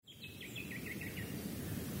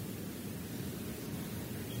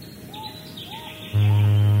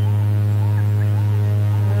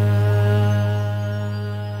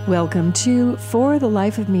Welcome to For the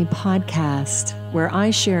Life of Me podcast, where I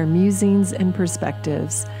share musings and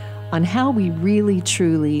perspectives on how we really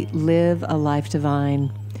truly live a life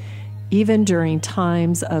divine. Even during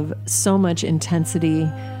times of so much intensity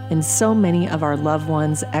and so many of our loved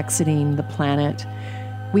ones exiting the planet,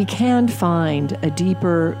 we can find a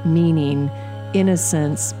deeper meaning,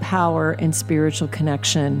 innocence, power, and spiritual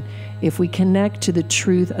connection if we connect to the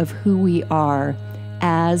truth of who we are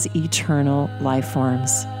as eternal life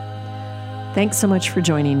forms. Thanks so much for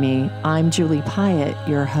joining me. I'm Julie Pyatt,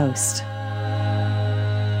 your host.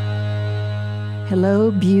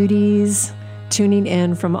 Hello, beauties, tuning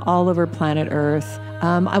in from all over planet Earth.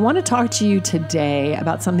 I want to talk to you today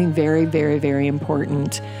about something very, very, very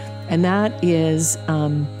important, and that is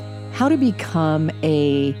how to become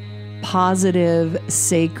a positive,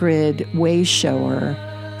 sacred way shower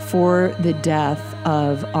for the death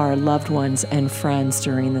of our loved ones and friends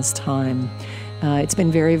during this time. It's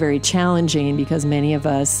been very, very challenging because many of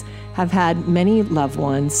us have had many loved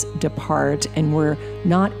ones depart and we're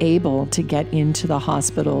not able to get into the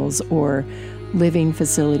hospitals or living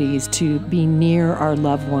facilities to be near our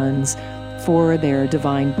loved ones for their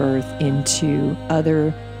divine birth into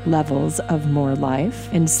other levels of more life.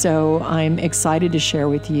 And so I'm excited to share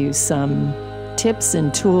with you some tips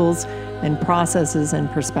and tools and processes and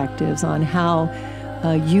perspectives on how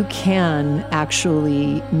you can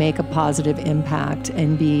actually make a positive impact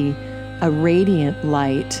and be a radiant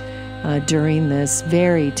light during this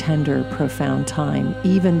very tender, profound time,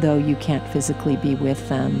 even though you can't physically be with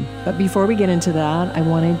them. But before we get into that, I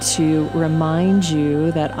wanted to remind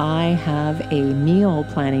you that I have a meal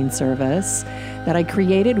planning service that I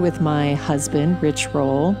created with my husband, Rich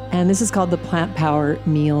Roll, and this is called the Plant Power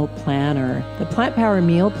Meal Planner. The Plant Power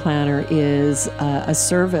Meal Planner is a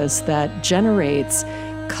service that generates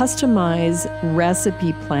customized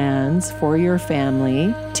recipe plans for your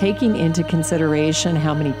family, taking into consideration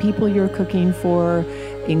how many people you're cooking for,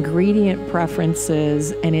 ingredient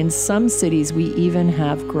preferences, and in some cities, we even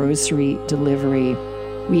have grocery delivery.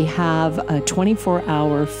 We have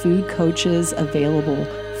 24-hour food coaches available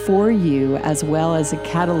for you, as well as a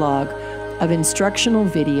catalog of instructional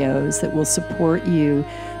videos that will support you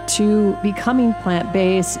to becoming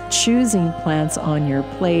plant-based, choosing plants on your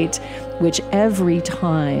plate, which every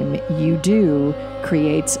time you do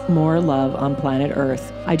creates more love on planet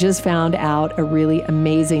Earth. I just found out a really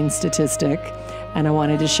amazing statistic, and I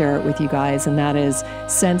wanted to share it with you guys, and that is,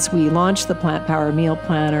 since we launched the Plant Power Meal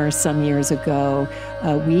Planner some years ago,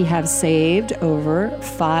 we have saved over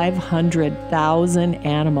 500,000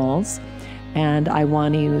 animals, and I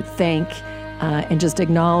want to thank and just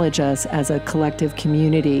acknowledge us as a collective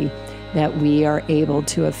community that we are able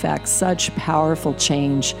to affect such powerful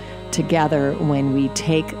change together when we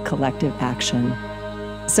take collective action.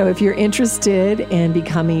 So if you're interested in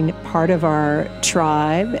becoming part of our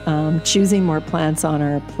tribe, choosing more plants on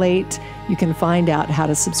our plate, you can find out how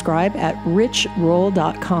to subscribe at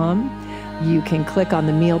richroll.com. You can click on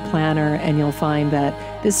the meal planner and you'll find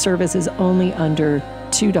that this service is only under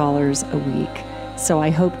 $2 a week. So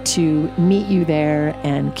I hope to meet you there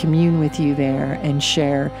and commune with you there and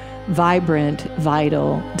share vibrant,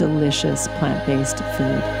 vital, delicious plant-based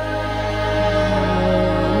food.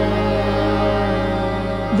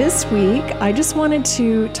 This week, I just wanted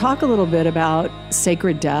to talk a little bit about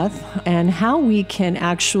sacred death and how we can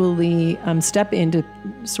actually step into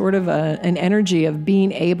sort of an energy of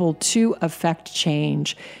being able to affect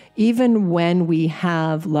change, even when we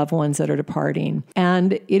have loved ones that are departing.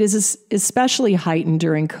 And it is especially heightened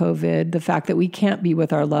during COVID, the fact that we can't be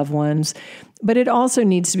with our loved ones. But it also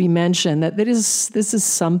needs to be mentioned that this is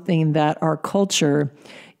something that our culture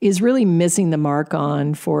is really missing the mark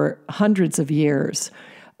on for hundreds of years.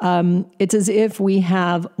 It's as if we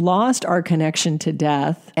have lost our connection to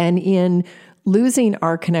death, and in losing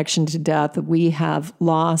our connection to death, we have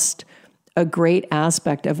lost a great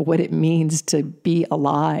aspect of what it means to be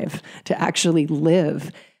alive, to actually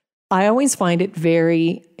live. I always find it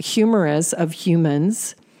very humorous of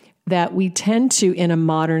humans that we tend to, in a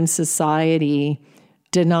modern society,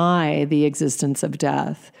 deny the existence of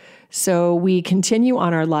death. So we continue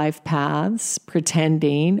on our life paths,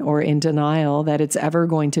 pretending or in denial that it's ever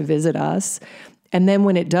going to visit us. And then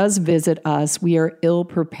when it does visit us, we are ill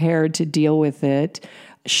prepared to deal with it,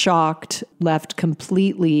 shocked, left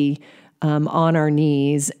completely on our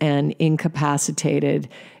knees and incapacitated.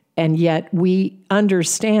 And yet we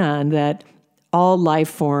understand that all life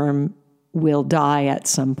form will die at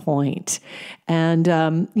some point. And,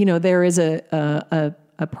 there is a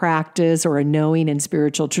practice or a knowing in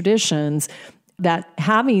spiritual traditions that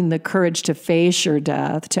having the courage to face your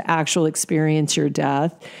death, to actually experience your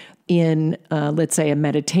death, in, let's say, a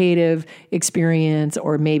meditative experience,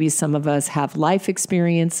 or maybe some of us have life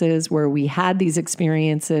experiences where we had these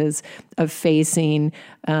experiences of facing,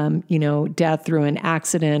 death through an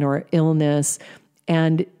accident or illness.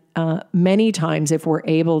 And many times, if we're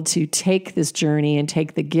able to take this journey and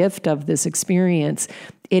take the gift of this experience,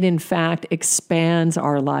 it in fact expands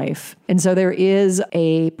our life. And so there is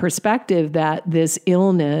a perspective that this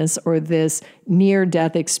illness or this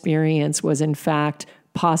near-death experience was in fact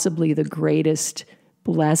possibly the greatest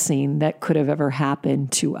blessing that could have ever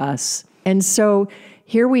happened to us. And so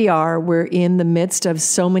here we are, we're in the midst of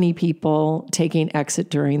so many people taking exit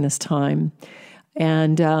during this time.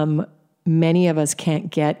 And many of us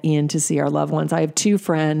can't get in to see our loved ones. I have two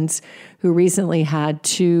friends who recently had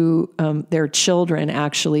their children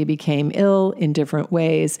actually became ill in different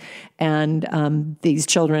ways. And these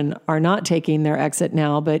children are not taking their exit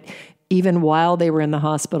now, but even while they were in the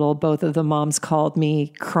hospital, both of the moms called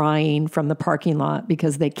me crying from the parking lot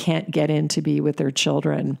because they can't get in to be with their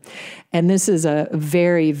children. And this is a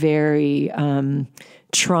very, very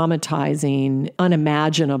traumatizing,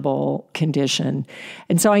 unimaginable condition.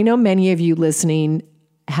 And so I know many of you listening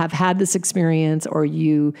have had this experience, or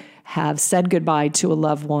you have said goodbye to a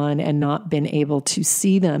loved one and not been able to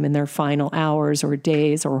see them in their final hours or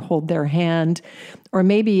days or hold their hand. Or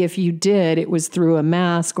maybe if you did, it was through a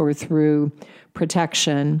mask or through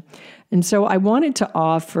protection. And so I wanted to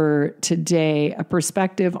offer today a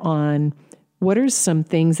perspective on what are some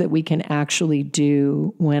things that we can actually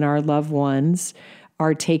do when our loved ones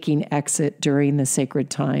are taking exit during the sacred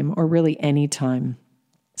time, or really any time.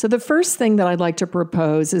 So the first thing that I'd like to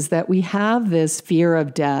propose is that we have this fear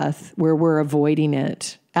of death where we're avoiding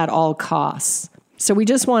it at all costs. So we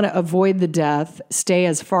just want to avoid the death, stay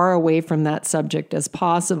as far away from that subject as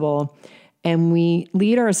possible, and we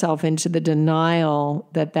lead ourselves into the denial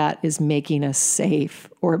that that is making us safe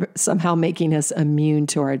or somehow making us immune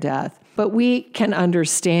to our death. But we can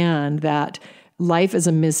understand that life is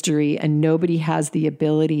a mystery and nobody has the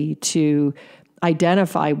ability to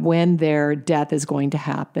identify when their death is going to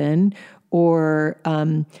happen, or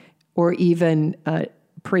even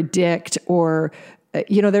predict, or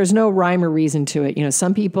there's no rhyme or reason to it.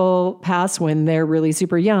 Some people pass when they're really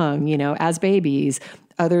super young, as babies.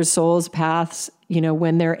 Other souls pass,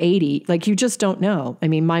 when they're 80. Like, you just don't know. I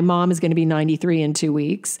mean, my mom is going to be 93 in 2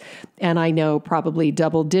 weeks, and I know probably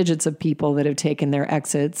double digits of people that have taken their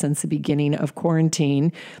exit since the beginning of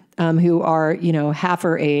quarantine, who are, half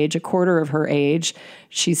her age, a quarter of her age.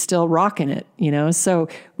 She's still rocking it, So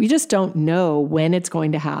we just don't know when it's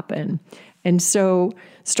going to happen. And so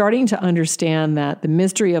starting to understand that the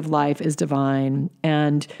mystery of life is divine,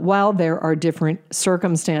 and while there are different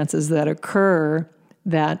circumstances that occur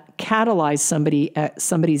that catalyze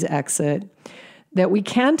somebody's exit, that we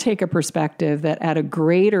can take a perspective that at a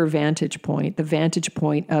greater vantage point, the vantage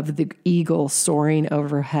point of the eagle soaring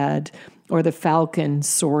overhead or the falcon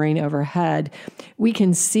soaring overhead, we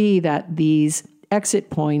can see that these exit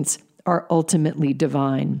points are ultimately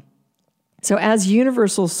divine. So as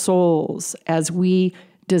universal souls, as we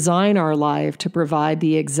design our life to provide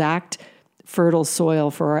the exact fertile soil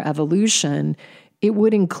for our evolution, it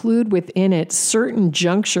would include within it certain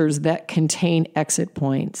junctures that contain exit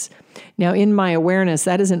points. Now, in my awareness,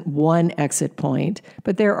 that isn't one exit point,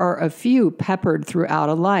 but there are a few peppered throughout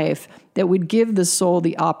a life that would give the soul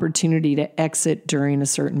the opportunity to exit during a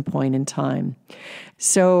certain point in time.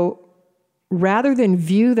 So rather than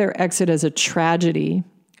view their exit as a tragedy,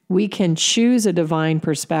 we can choose a divine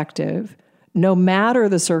perspective, no matter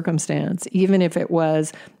the circumstance, even if it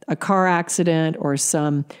was a car accident or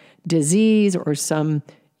some disease or some,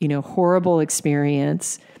 horrible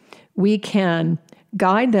experience. We can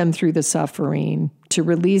guide them through the suffering, to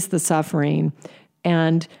release the suffering,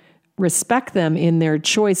 and respect them in their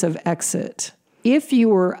choice of exit. If you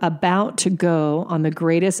were about to go on the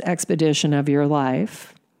greatest expedition of your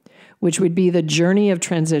life, which would be the journey of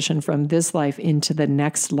transition from this life into the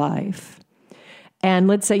next life, and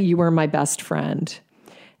let's say you were my best friend,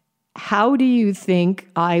 how do you think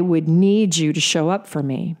I would need you to show up for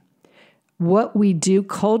me? What we do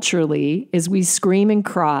culturally is we scream and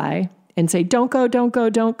cry and say, don't go, don't go,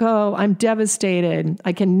 don't go. I'm devastated.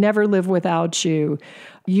 I can never live without you.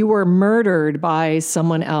 You were murdered by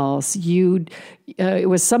someone else. It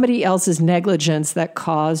was somebody else's negligence that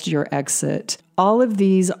caused your exit. All of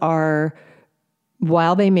these are,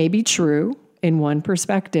 while they may be true in one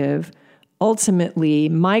perspective, ultimately,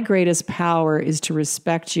 my greatest power is to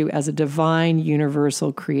respect you as a divine,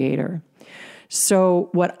 universal creator. So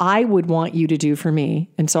what I would want you to do for me,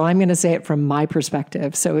 and so I'm going to say it from my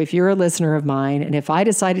perspective. So if you're a listener of mine, and if I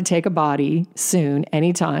decide to take a body soon,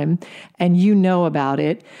 anytime, and you know about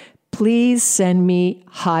it, Please send me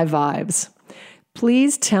high vibes.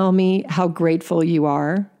 Please tell me how grateful you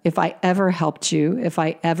are if I ever helped you, if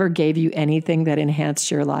I ever gave you anything that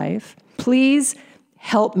enhanced your life. Please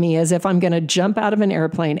help me as if I'm going to jump out of an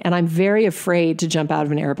airplane, and I'm very afraid to jump out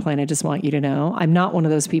of an airplane. I just want you to know. I'm not one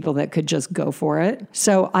of those people that could just go for it.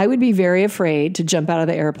 So I would be very afraid to jump out of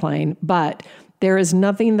the airplane, but there is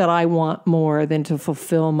nothing that I want more than to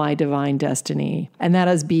fulfill my divine destiny. And that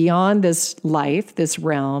is beyond this life, this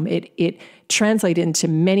realm. It translates into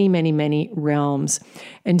many, many, many realms.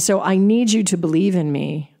 And so I need you to believe in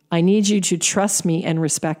me. I need you to trust me and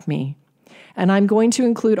respect me. And I'm going to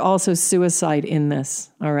include also suicide in this,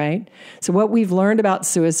 all right? So what we've learned about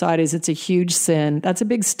suicide is it's a huge sin. That's a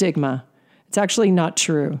big stigma. It's actually not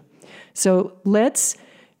true. So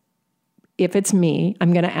if it's me,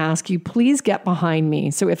 I'm going to ask you, please get behind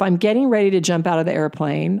me. So if I'm getting ready to jump out of the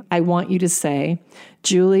airplane, I want you to say,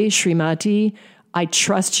 Julie, Srimati, I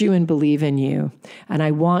trust you and believe in you. And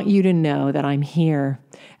I want you to know that I'm here.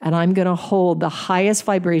 And I'm going to hold the highest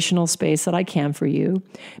vibrational space that I can for you,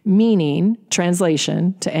 meaning,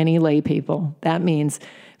 translation to any lay people, that means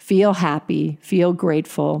feel happy, feel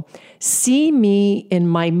grateful, see me in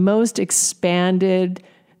my most expanded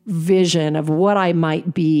vision of what I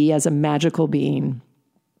might be as a magical being.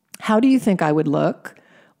 How do you think I would look?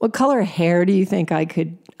 What color hair do you think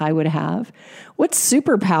I would have? What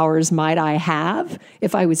superpowers might I have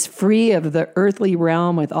if I was free of the earthly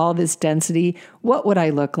realm with all this density? What would I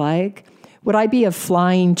look like? Would I be a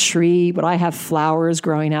flying tree? Would I have flowers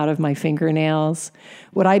growing out of my fingernails?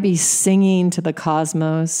 Would I be singing to the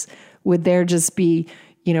cosmos? Would there just be,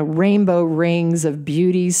 rainbow rings of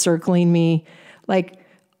beauty circling me?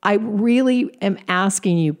 I really am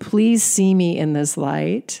asking you, please see me in this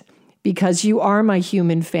light, because you are my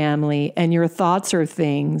human family and your thoughts are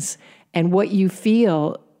things, and what you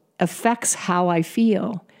feel affects how I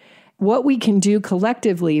feel. What we can do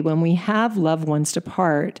collectively when we have loved ones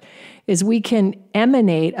depart is we can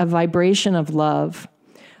emanate a vibration of love,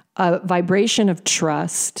 a vibration of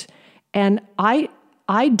trust. And I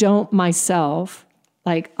don't myself,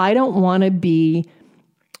 I don't want to be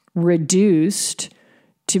reduced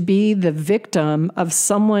to be the victim of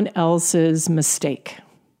someone else's mistake.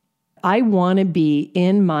 I want to be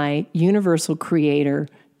in my universal creator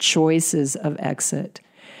choices of exit.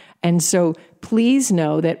 And so please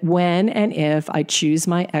know that when and if I choose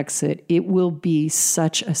my exit, it will be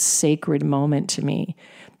such a sacred moment to me.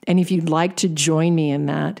 And if you'd like to join me in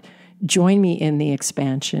that, join me in the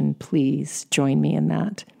expansion, please join me in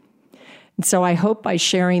that. And so I hope by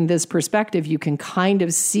sharing this perspective, you can kind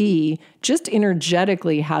of see just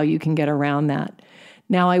energetically how you can get around that.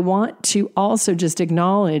 Now, I want to also just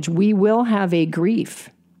acknowledge we will have a grief.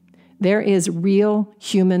 There is real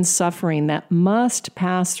human suffering that must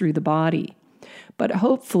pass through the body. But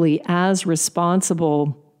hopefully, as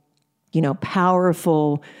responsible,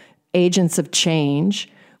 powerful agents of change,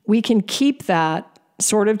 we can keep that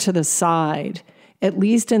sort of to the side, at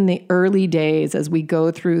least in the early days as we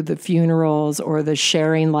go through the funerals or the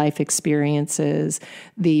sharing life experiences,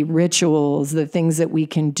 the rituals, the things that we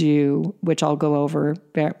can do, which I'll go over,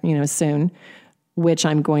 soon, which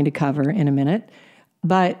I'm going to cover in a minute.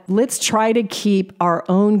 But let's try to keep our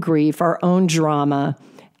own grief, our own drama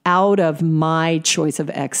out of my choice of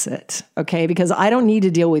exit, okay? Because I don't need to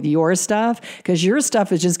deal with your stuff, because your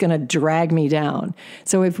stuff is just going to drag me down.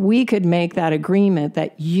 So if we could make that agreement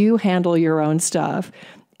that you handle your own stuff,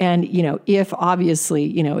 and, if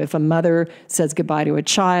obviously, if a mother says goodbye to a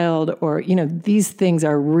child, or, these things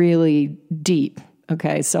are really deep,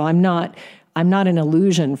 okay? So I'm not an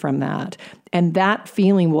illusion from that. And that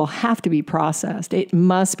feeling will have to be processed. It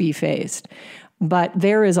must be faced. But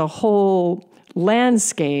there is a whole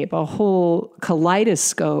landscape, a whole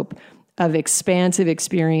kaleidoscope of expansive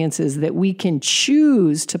experiences that we can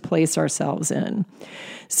choose to place ourselves in.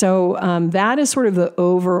 So that is sort of the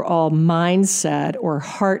overall mindset or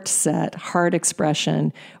heart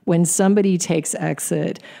expression when somebody takes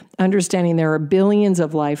exit, understanding there are billions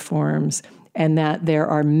of life forms and that there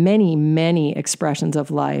are many, many expressions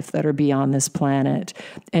of life that are beyond this planet.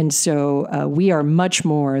 And so we are much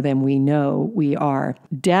more than we know we are.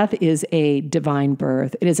 Death is a divine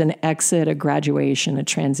birth. It is an exit, a graduation, a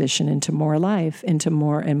transition into more life, into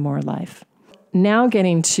more and more life. Now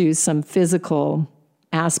getting to some physical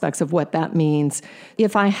aspects of what that means.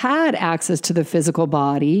 If I had access to the physical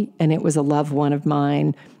body and it was a loved one of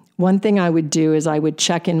mine, one thing I would do is I would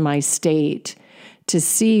check in my state to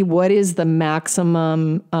see what is the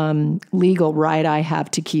maximum legal right I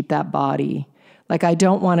have to keep that body. I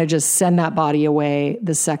don't want to just send that body away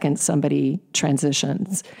the second somebody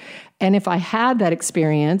transitions. And if I had that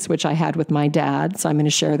experience, which I had with my dad, so I'm going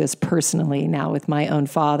to share this personally now with my own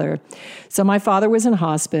father. So my father was in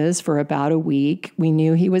hospice for about a week. We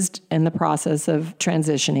knew he was in the process of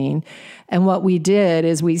transitioning. And what we did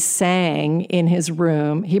is we sang in his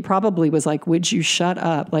room. He probably was like, would you shut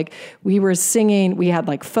up? Like, we were singing. We had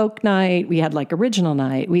like folk night. We had like original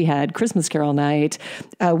night. We had Christmas Carol night.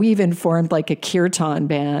 We even formed like a kirtan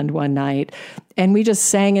band one night. And we just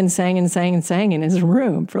sang and sang and sang and sang in his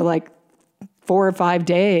room for like 4 or 5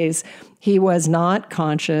 days. He was not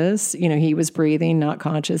conscious. He was breathing, not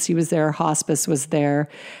conscious. He was there. Hospice was there.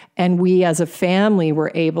 And we as a family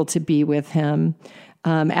were able to be with him.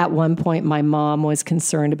 At one point, my mom was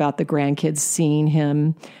concerned about the grandkids seeing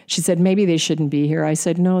him. She said, maybe they shouldn't be here. I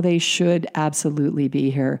said, no, they should absolutely be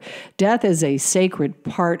here. Death is a sacred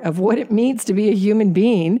part of what it means to be a human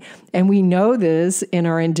being. And we know this in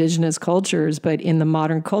our indigenous cultures, but in the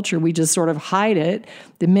modern culture, we just sort of hide it.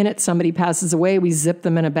 The minute somebody passes away, we zip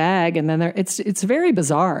them in a bag. And then it's very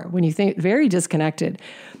bizarre when you think, very disconnected.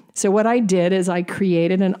 So what I did is I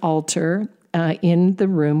created an altar in the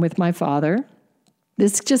room with my father.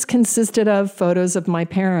 This just consisted of photos of my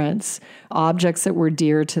parents, objects that were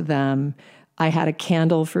dear to them. I had a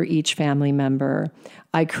candle for each family member.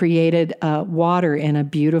 I created water in a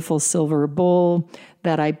beautiful silver bowl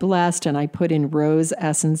that I blessed, and I put in rose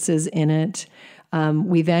essences in it.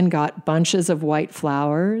 We then got bunches of white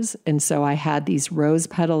flowers, and so I had these rose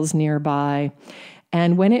petals nearby.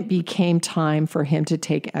 And when it became time for him to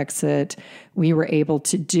take exit, we were able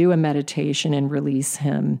to do a meditation and release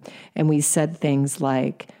him. And we said things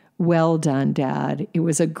like, well done, Dad. It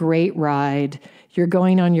was a great ride. You're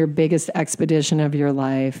going on your biggest expedition of your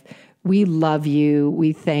life. We love you.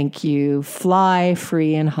 We thank you. Fly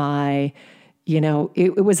free and high.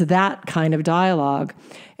 It was that kind of dialogue.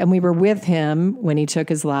 And we were with him when he took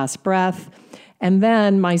his last breath. And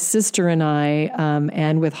then my sister and I,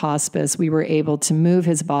 and with hospice, we were able to move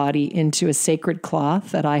his body into a sacred cloth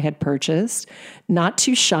that I had purchased. Not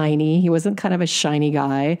too shiny. He wasn't kind of a shiny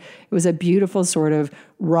guy. It was a beautiful sort of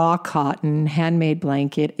raw cotton, handmade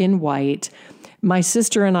blanket in white. My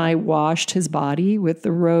sister and I washed his body with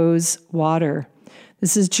the rose water.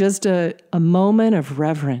 This is just a moment of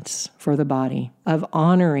reverence for the body, of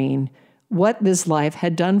honoring what this life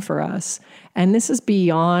had done for us. And this is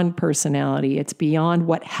beyond personality. It's beyond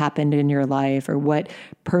what happened in your life or what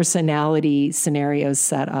personality scenarios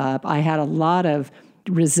set up. I had a lot of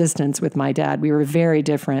resistance with my dad. We were very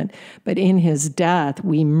different. But in his death,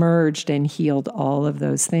 we merged and healed all of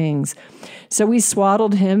those things. So we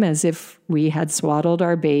swaddled him as if we had swaddled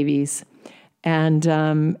our babies. And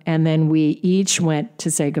then we each went to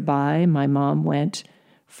say goodbye. My mom went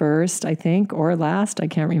first, I think, or last, I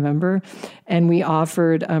can't remember. And we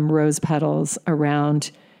offered rose petals around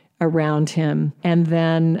him. And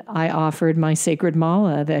then I offered my sacred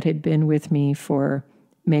mala that had been with me for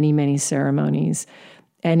many, many ceremonies.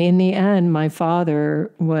 And in the end, my father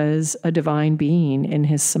was a divine being in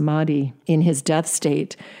his samadhi, in his death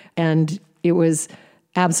state. And it was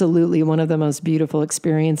absolutely one of the most beautiful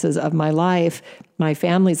experiences of my life, my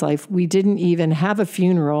family's life. We didn't even have a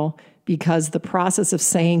funeral because the process of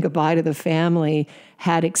saying goodbye to the family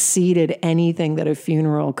had exceeded anything that a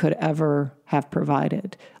funeral could ever have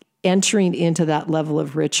provided. Entering into that level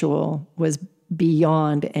of ritual was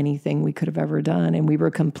beyond anything we could have ever done. And we were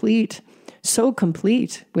complete, so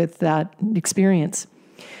complete with that experience.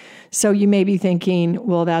 So you may be thinking,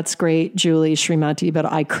 well, that's great, Julie, Srimati, but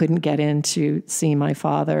I couldn't get in to see my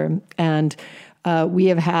father. And we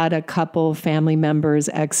have had a couple family members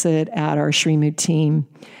exit at our Srimut team.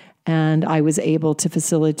 And I was able to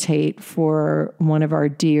facilitate for one of our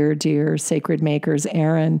dear, dear sacred makers,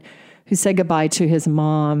 Aaron, who said goodbye to his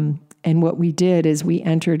mom. And what we did is we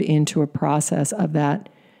entered into a process of that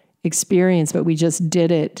experience, but we just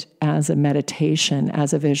did it as a meditation,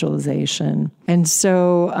 as a visualization. And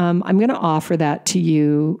so I'm going to offer that to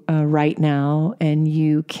you right now, and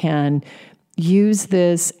you can use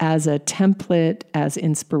this as a template, as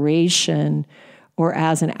inspiration, or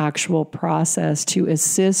as an actual process to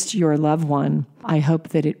assist your loved one. I hope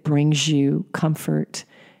that it brings you comfort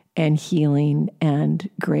and healing and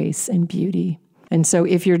grace and beauty. And so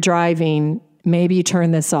if you're driving, maybe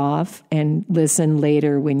turn this off and listen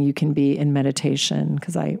later when you can be in meditation,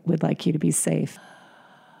 because I would like you to be safe.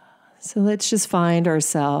 So let's just find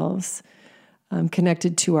ourselves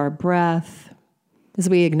connected to our breath as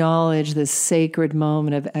we acknowledge this sacred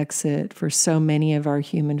moment of exit for so many of our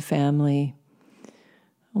human family.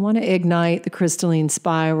 I want to ignite the crystalline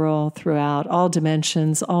spiral throughout all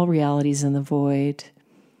dimensions, all realities in the void.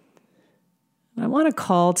 I want to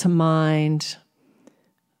call to mind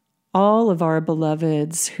all of our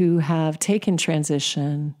beloveds who have taken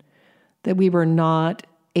transition that we were not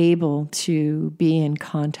able to be in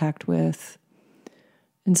contact with.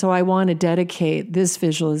 And so I want to dedicate this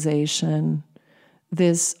visualization,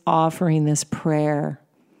 this offering, this prayer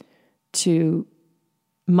to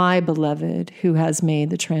my beloved who has made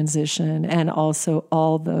the transition, and also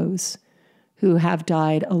all those who have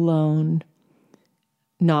died alone,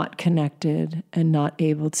 not connected, and not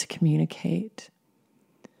able to communicate.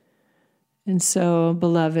 And so,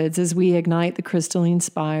 beloveds, as we ignite the crystalline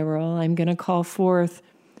spiral, I'm going to call forth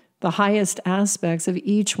the highest aspects of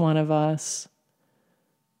each one of us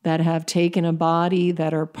that have taken a body,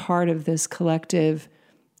 that are part of this collective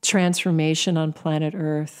transformation on planet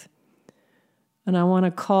Earth. And I want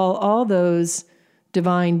to call all those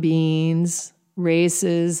divine beings,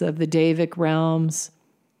 races of the Devic realms,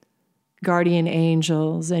 guardian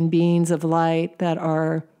angels, and beings of light that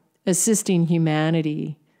are assisting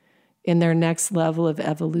humanity in their next level of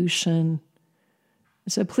evolution.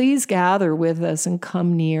 So please gather with us and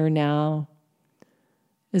come near now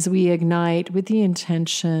as we ignite with the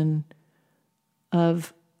intention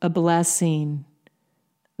of a blessing,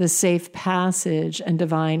 the safe passage and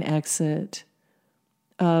divine exit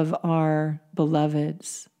of our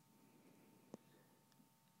beloveds.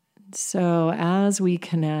 So as we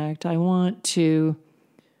connect, I want to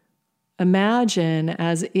imagine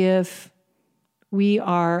as if we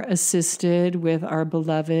are assisted with our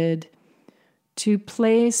beloved to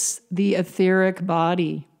place the etheric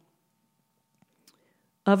body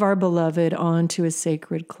of our beloved onto a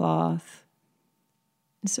sacred cloth.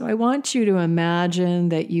 So I want you to imagine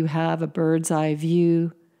that you have a bird's eye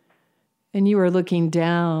view and you are looking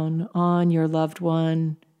down on your loved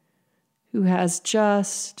one who has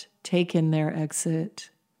just taken their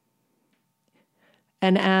exit.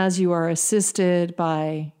 And as you are assisted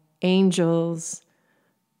by angels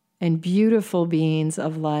and beautiful beings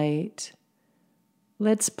of light,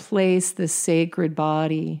 let's place the sacred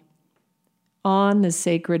body on the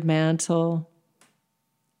sacred mantle,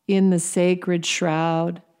 in the sacred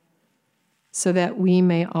shroud, so that we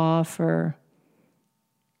may offer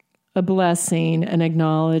a blessing, an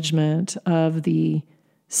acknowledgement of the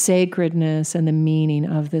sacredness and the meaning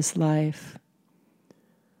of this life.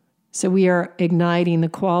 So we are igniting the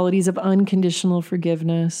qualities of unconditional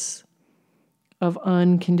forgiveness, of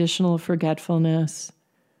unconditional forgetfulness,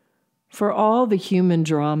 for all the human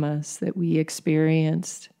dramas that we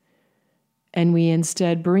experienced. And we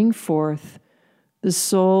instead bring forth the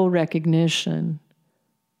soul recognition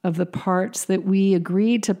of the parts that we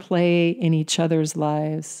agreed to play in each other's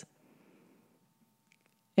lives.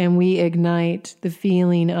 And we ignite the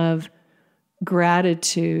feeling of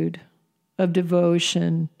gratitude, of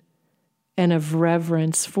devotion, and of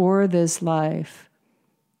reverence for this life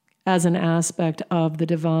as an aspect of the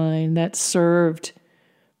divine that served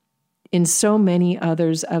in so many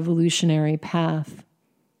others' evolutionary path,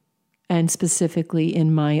 and specifically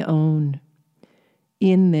in my own,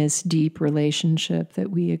 in this deep relationship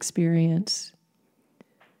that we experience.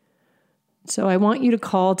 So I want you to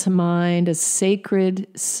call to mind a sacred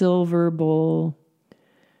silver bowl,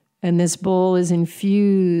 and this bowl is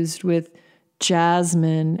infused with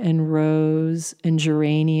jasmine and rose and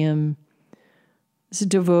geranium, these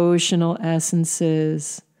devotional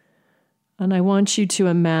essences. And I want you to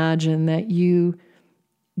imagine that you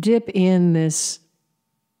dip in this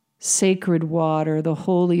sacred water, the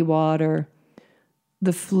holy water,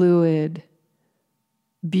 the fluid,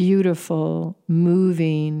 beautiful,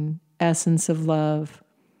 moving essence of love.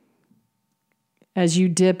 As you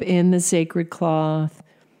dip in the sacred cloth,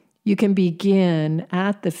 you can begin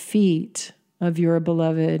at the feet of your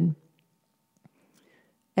beloved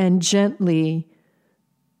and gently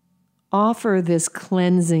offer this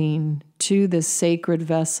cleansing to this sacred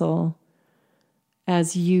vessel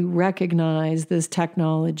as you recognize this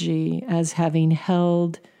technology as having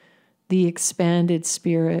held the expanded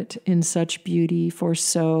spirit in such beauty for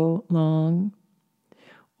so long,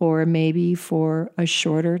 or maybe for a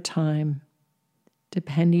shorter time,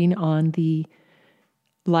 depending on the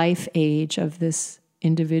life age of this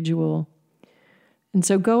individual. And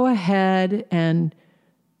so go ahead and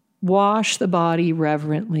wash the body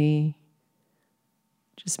reverently,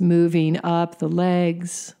 just moving up the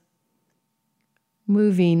legs,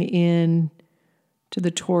 moving in to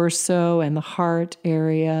the torso and the heart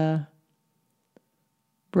area,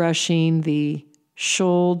 brushing the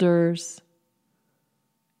shoulders,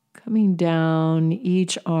 coming down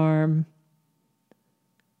each arm,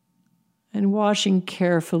 and washing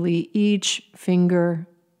carefully each finger,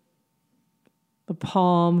 the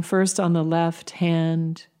palm first on the left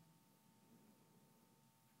hand,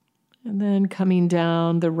 And then coming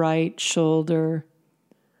down the right shoulder,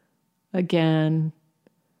 again,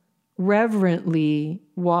 reverently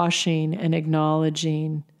washing and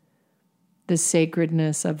acknowledging the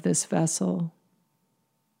sacredness of this vessel.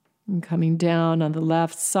 And coming down on the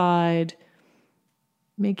left side,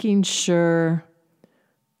 making sure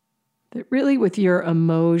that really with your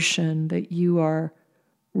emotion that you are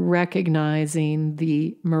recognizing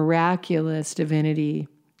the miraculous divinity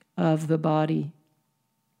of the body.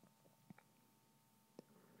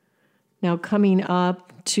 Now coming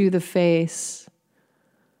up to the face,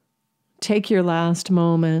 take your last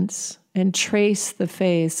moments and trace the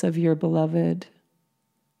face of your beloved.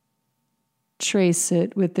 Trace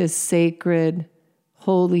it with this sacred,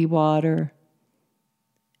 holy water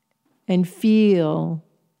and feel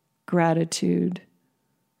gratitude,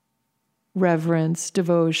 reverence,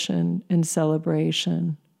 devotion, and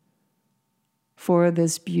celebration for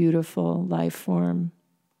this beautiful life form.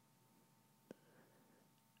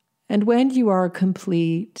 And when you are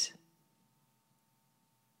complete,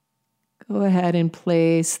 go ahead and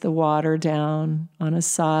place the water down on a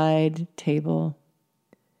side table.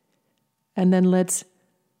 And then let's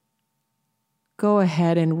go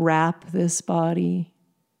ahead and wrap this body,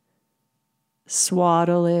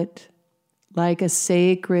 swaddle it like a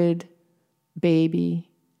sacred baby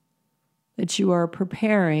that you are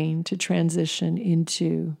preparing to transition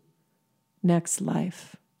into next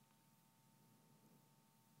life.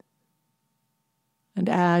 And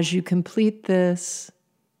as you complete this,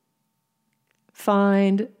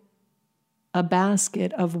 find a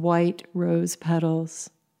basket of white rose petals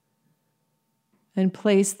and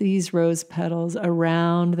place these rose petals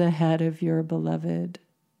around the head of your beloved.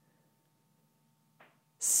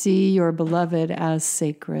 See your beloved as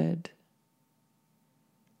sacred.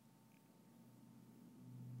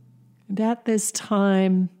 And at this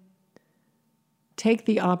time, take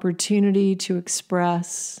the opportunity to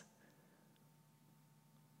express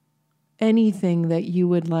anything that you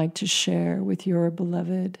would like to share with your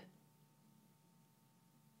beloved.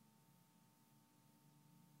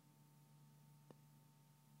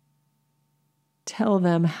 Tell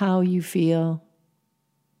them how you feel.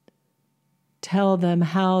 Tell them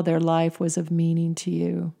how their life was of meaning to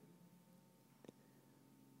you.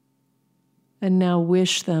 And now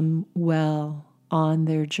wish them well on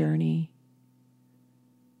their journey.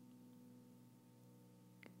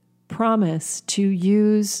 Promise to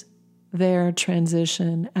use their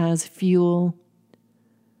transition as fuel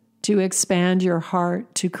to expand your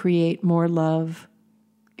heart to create more love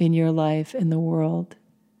in your life, in the world.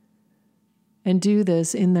 And do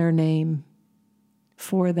this in their name,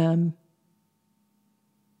 for them.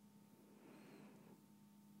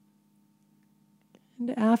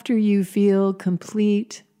 And after you feel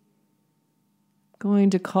complete,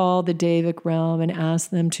 going to call the Devic realm and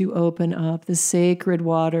ask them to open up the sacred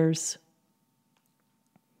waters.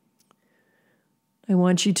 I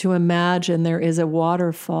want you to imagine there is a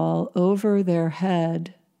waterfall over their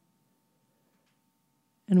head.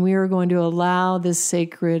 And we are going to allow this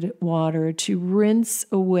sacred water to rinse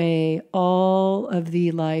away all of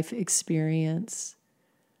the life experience,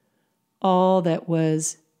 all that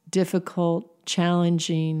was difficult,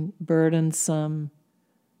 challenging, burdensome,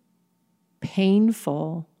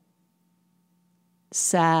 painful,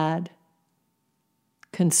 sad,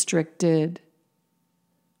 constricted.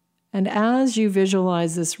 And as you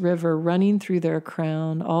visualize this river running through their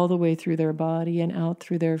crown, all the way through their body and out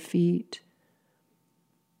through their feet,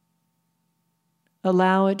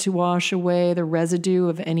 allow it to wash away the residue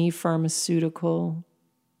of any pharmaceutical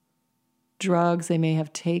drugs they may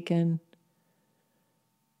have taken.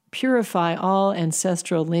 Purify all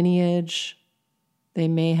ancestral lineage they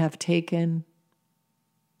may have taken.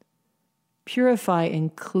 Purify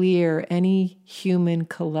and clear any human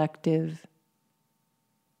collective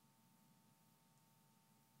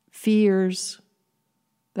fears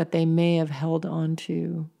that they may have held on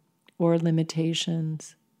to or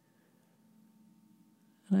limitations.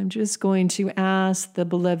 And I'm just going to ask the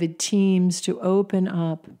beloved teams to open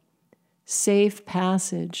up safe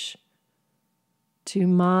passage to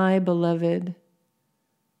my beloved.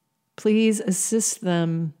 Please assist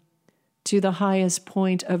them to the highest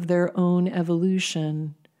point of their own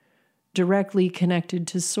evolution, directly connected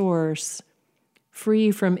to Source,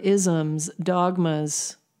 free from isms,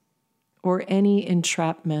 dogmas, or any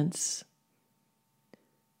entrapments.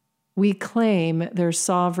 We claim their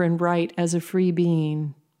sovereign right as a free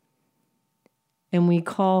being, and we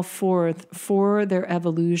call forth for their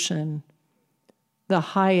evolution the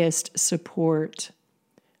highest support,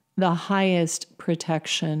 the highest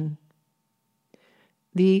protection,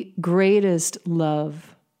 the greatest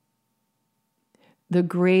love, the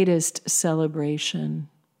greatest celebration.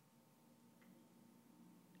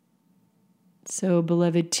 So,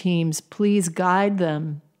 beloved teams, please guide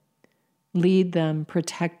them, lead them,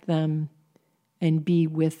 protect them, and be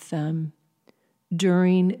with them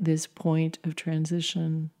during this point of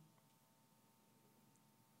transition.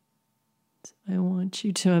 So I want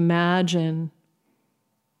you to imagine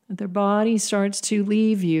that their body starts to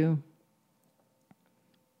leave you.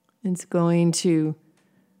 It's going to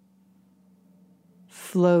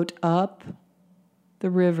float up the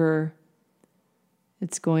river.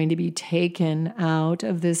 It's going to be taken out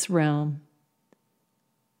of this realm.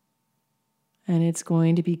 And it's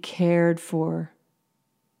going to be cared for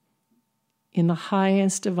in the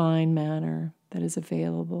highest divine manner that is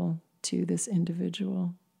available to this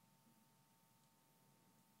individual.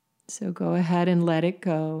 So go ahead and let it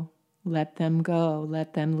go. Let them go.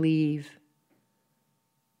 Let them leave.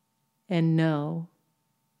 And know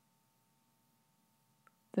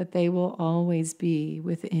that they will always be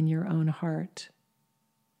within your own heart.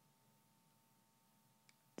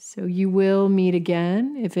 So you will meet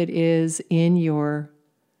again if it is in your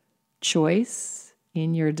choice,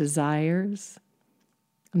 in your desires.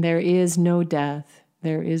 There is no death.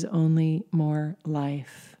 There is only more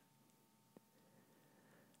life.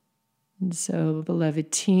 And so,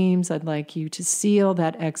 beloved teams, I'd like you to seal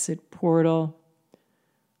that exit portal.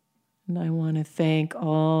 And I want to thank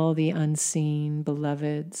all the unseen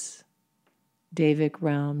beloveds, Devic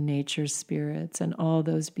realm, nature spirits, and all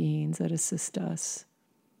those beings that assist us.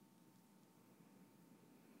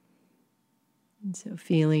 And so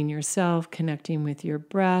feeling yourself, connecting with your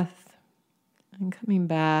breath, and coming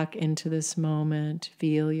back into this moment,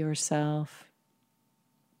 feel yourself.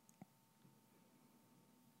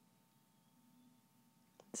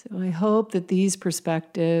 So I hope that these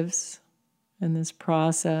perspectives and this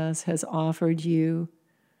process has offered you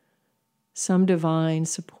some divine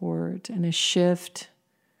support and a shift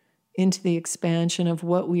into the expansion of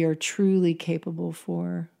what we are truly capable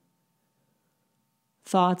for.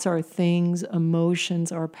 Thoughts are things,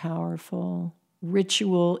 emotions are powerful,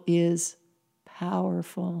 ritual is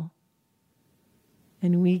powerful,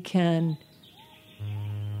 and we can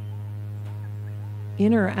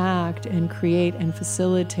interact and create and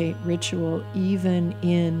facilitate ritual even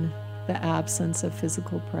in the absence of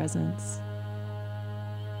physical presence.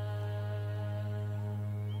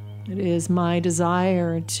 It is my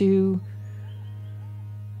desire to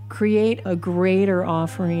create a greater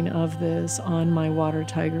offering of this on my Water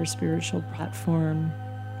Tiger spiritual platform.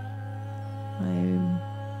 I'm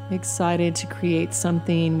excited to create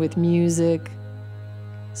something with music,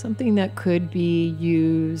 something that could be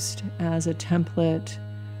used as a template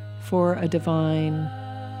for a divine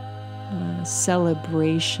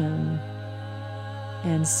celebration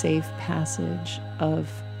and safe passage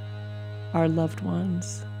of our loved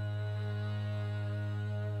ones.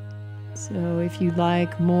 So if you'd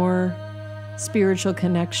like more spiritual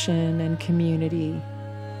connection and community,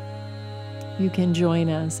 you can join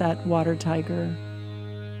us at Water Tiger.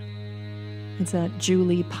 It's at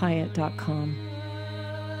juliepyatt.com.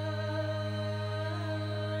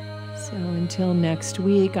 So until next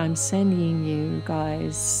week, I'm sending you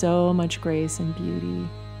guys so much grace and beauty.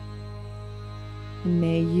 And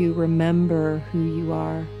may you remember who you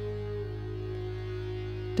are.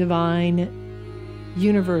 Divine,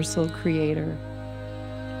 universal creator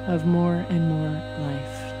of more and more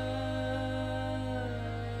life.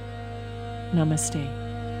 Namaste.